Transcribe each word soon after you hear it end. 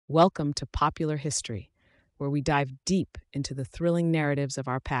Welcome to Popular History, where we dive deep into the thrilling narratives of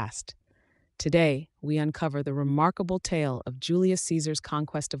our past. Today, we uncover the remarkable tale of Julius Caesar's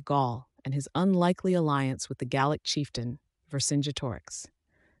conquest of Gaul and his unlikely alliance with the Gallic chieftain, Vercingetorix.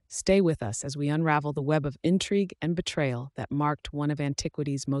 Stay with us as we unravel the web of intrigue and betrayal that marked one of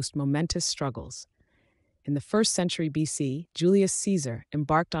antiquity's most momentous struggles. In the 1st century BC, Julius Caesar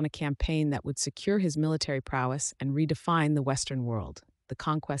embarked on a campaign that would secure his military prowess and redefine the Western world, the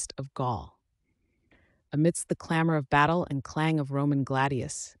conquest of Gaul. Amidst the clamor of battle and clang of Roman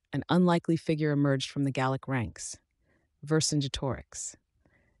gladius, an unlikely figure emerged from the Gallic ranks, Vercingetorix.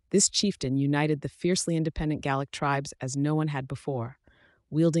 This chieftain united the fiercely independent Gallic tribes as no one had before,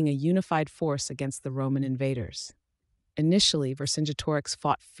 wielding a unified force against the Roman invaders. Initially, Vercingetorix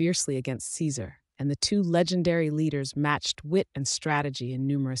fought fiercely against Caesar, and the two legendary leaders matched wit and strategy in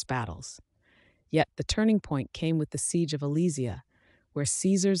numerous battles. Yet the turning point came with the siege of Alesia, where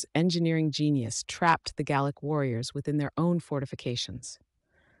Caesar's engineering genius trapped the Gallic warriors within their own fortifications.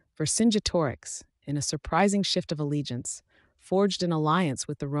 Vercingetorix, in a surprising shift of allegiance, forged an alliance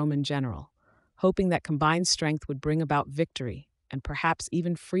with the Roman general, hoping that combined strength would bring about victory and perhaps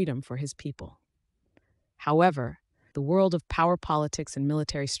even freedom for his people. However, the world of power politics and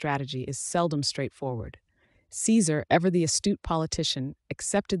military strategy is seldom straightforward. Caesar, ever the astute politician,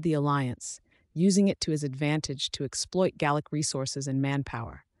 accepted the alliance, using it to his advantage to exploit Gallic resources and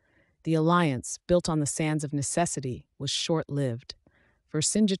manpower. The alliance, built on the sands of necessity, was short-lived.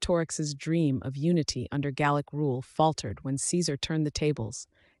 Vercingetorix's dream of unity under Gallic rule faltered when Caesar turned the tables,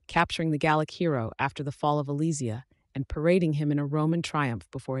 capturing the Gallic hero after the fall of Alesia and parading him in a Roman triumph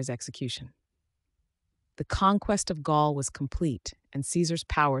before his execution. The conquest of Gaul was complete, and Caesar's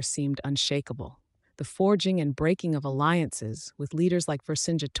power seemed unshakable. The forging and breaking of alliances with leaders like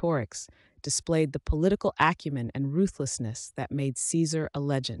Vercingetorix displayed the political acumen and ruthlessness that made Caesar a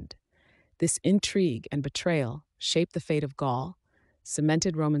legend. This intrigue and betrayal shaped the fate of Gaul,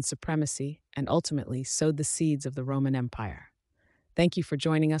 cemented Roman supremacy, and ultimately sowed the seeds of the Roman Empire. Thank you for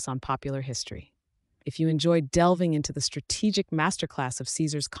joining us on Popular History. If you enjoyed delving into the strategic masterclass of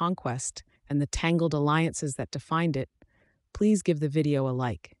Caesar's conquest and the tangled alliances that defined it, please give the video a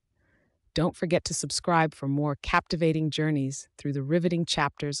like. Don't forget to subscribe for more captivating journeys through the riveting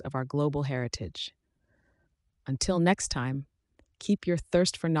chapters of our global heritage. Until next time, keep your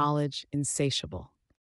thirst for knowledge insatiable.